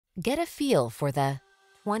Get a feel for the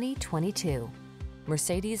 2022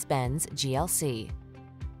 Mercedes-Benz GLC.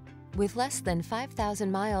 With less than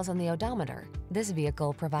 5,000 miles on the odometer, this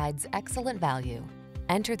vehicle provides excellent value.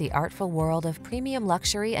 Enter the artful world of premium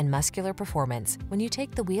luxury and muscular performance when you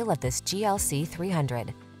take the wheel of this GLC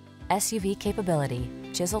 300. SUV capability,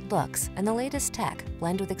 chiseled looks, and the latest tech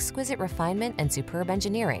blend with exquisite refinement and superb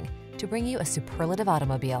engineering to bring you a superlative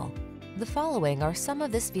automobile. The following are some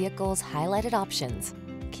of this vehicle's highlighted options: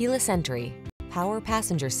 keyless entry, power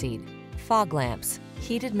passenger seat, fog lamps,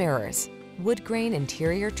 heated mirrors, wood grain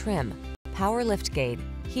interior trim, power liftgate,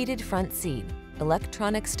 heated front seat,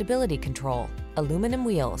 electronic stability control, aluminum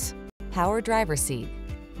wheels, power driver seat.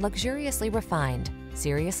 Luxuriously refined,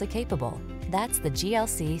 seriously capable. That's the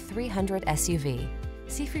GLC 300 SUV.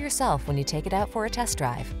 See for yourself when you take it out for a test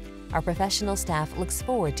drive. Our professional staff looks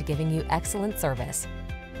forward to giving you excellent service.